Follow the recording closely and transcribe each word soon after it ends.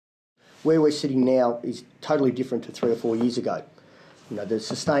Where we're sitting now is totally different to 3 or 4 years ago. You know, the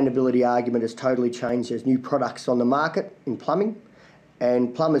sustainability argument has totally changed. There's new products on the market in plumbing,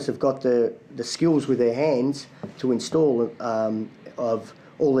 and plumbers have got the skills with their hands to install of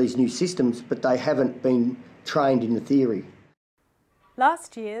all these new systems, but they haven't been trained in the theory.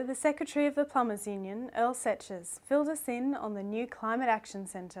 Last year, the Secretary of the Plumbers Union, Earl Setchers, filled us in on the new Climate Action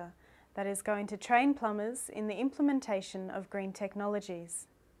Centre that is going to train plumbers in the implementation of green technologies.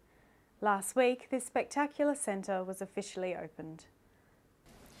 Last week, this spectacular centre was officially opened.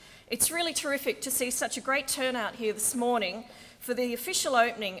 It's really terrific to see such a great turnout here this morning for the official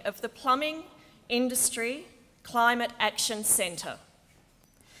opening of the Plumbing Industry Climate Action Centre.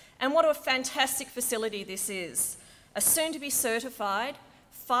 And what a fantastic facility this is. A soon-to-be certified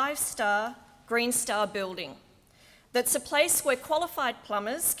 5-star Green Star building that's a place where qualified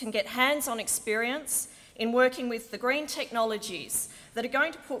plumbers can get hands-on experience in working with the green technologies that are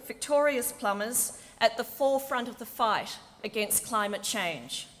going to put Victoria's plumbers at the forefront of the fight against climate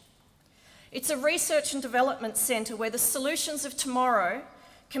change. It's a research and development centre where the solutions of tomorrow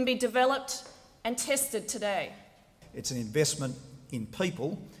can be developed and tested today. It's an investment in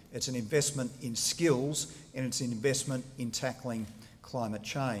people, it's an investment in skills, and it's an investment in tackling climate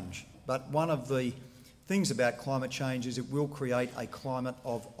change. But one of the things about climate change is it will create a climate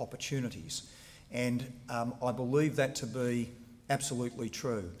of opportunities. And I believe that to be absolutely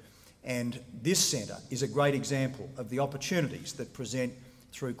true. And this centre is a great example of the opportunities that present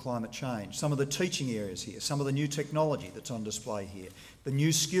through climate change. Some of the teaching areas here, some of the new technology that's on display here, the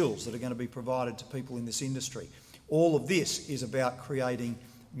new skills that are going to be provided to people in this industry. All of this is about creating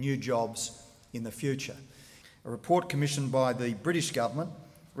new jobs in the future. A report commissioned by the British government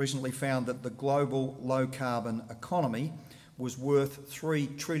recently found that the global low-carbon economy was worth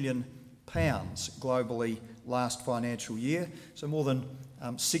 £3 trillion globally last financial year, so more than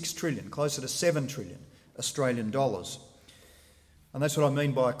 6 trillion, closer to 7 trillion Australian dollars. And that's what I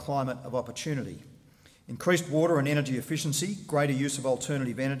mean by a climate of opportunity. Increased water and energy efficiency, greater use of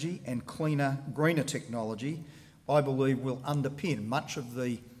alternative energy and cleaner, greener technology, I believe will underpin much of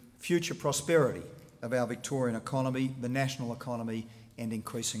the future prosperity of our Victorian economy, the national economy and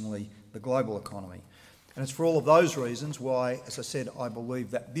increasingly the global economy. And it's for all of those reasons why, as I said, I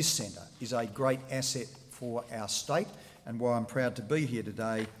believe that this centre is a great asset for our state and why I'm proud to be here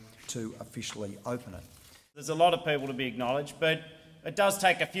today to officially open it. There's a lot of people to be acknowledged, but it does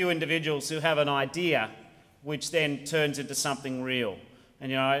take a few individuals who have an idea which then turns into something real. And,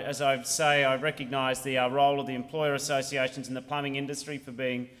 you know, as I say, I recognise the role of the employer associations in the plumbing industry for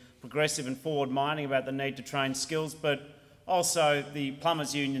being progressive and forward-minded about the need to train skills, but also the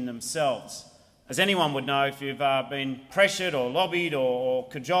plumbers union themselves. As anyone would know, if you've been pressured or lobbied or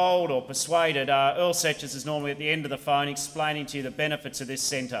cajoled or persuaded, Earl Setchers is normally at the end of the phone explaining to you the benefits of this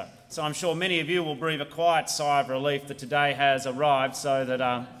centre. So I'm sure many of you will breathe a quiet sigh of relief that today has arrived so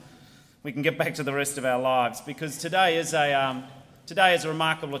that we can get back to the rest of our lives, because today is a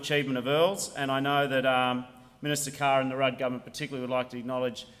remarkable achievement of Earl's, and I know that Minister Carr and the Rudd government particularly would like to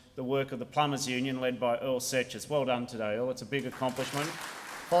acknowledge the work of the Plumbers Union led by Earl Setchers. Well done today, Earl. It's a big accomplishment.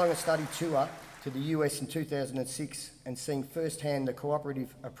 Following a study tour to the US in 2006 and seeing firsthand the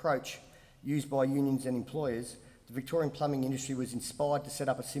cooperative approach used by unions and employers, the Victorian plumbing industry was inspired to set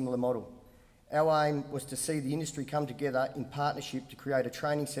up a similar model. Our aim was to see the industry come together in partnership to create a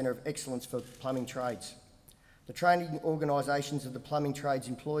training centre of excellence for plumbing trades. The training organisations of the Plumbing Trades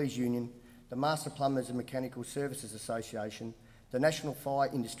Employees Union, the Master Plumbers and Mechanical Services Association, the National Fire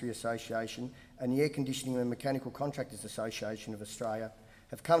Industry Association and the Air Conditioning and Mechanical Contractors Association of Australia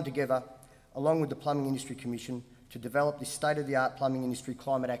have come together along with the Plumbing Industry Commission to develop this state-of-the-art Plumbing Industry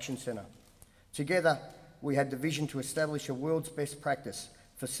Climate Action Centre. Together, we had the vision to establish a world's best practice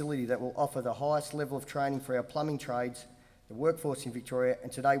facility that will offer the highest level of training for our plumbing trades, the workforce in Victoria,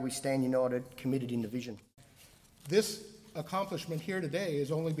 and today we stand united, committed in the vision. This accomplishment here today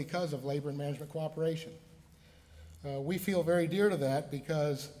is only because of labour and management cooperation. We feel very dear to that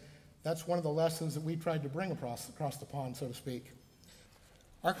because that's one of the lessons that we tried to bring across the pond, so to speak.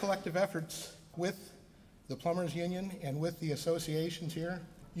 Our collective efforts with the Plumbers Union and with the associations here,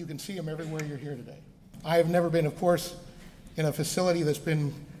 you can see them everywhere you're here today. I have never been, of course, in a facility that's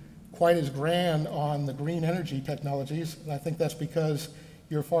been quite as grand on the green energy technologies, and I think that's because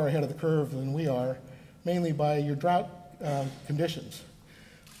you're far ahead of the curve than we are, mainly by your drought conditions.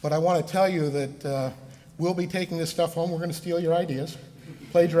 But I want to tell you that we'll be taking this stuff home. We're going to steal your ideas,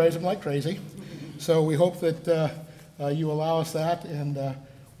 plagiarize them like crazy. So we hope that you allow us that, and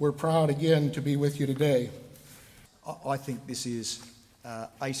we're proud again to be with you today. I think this is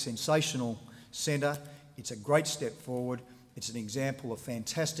a sensational centre. It's a great step forward. It's an example of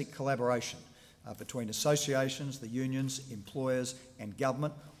fantastic collaboration between associations, the unions, employers and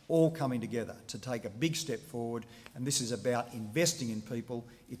government, all coming together to take a big step forward. And this is about investing in people,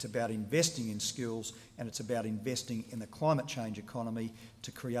 it's about investing in skills, and it's about investing in the climate change economy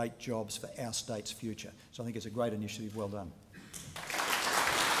to create jobs for our state's future. So I think it's a great initiative. Well done.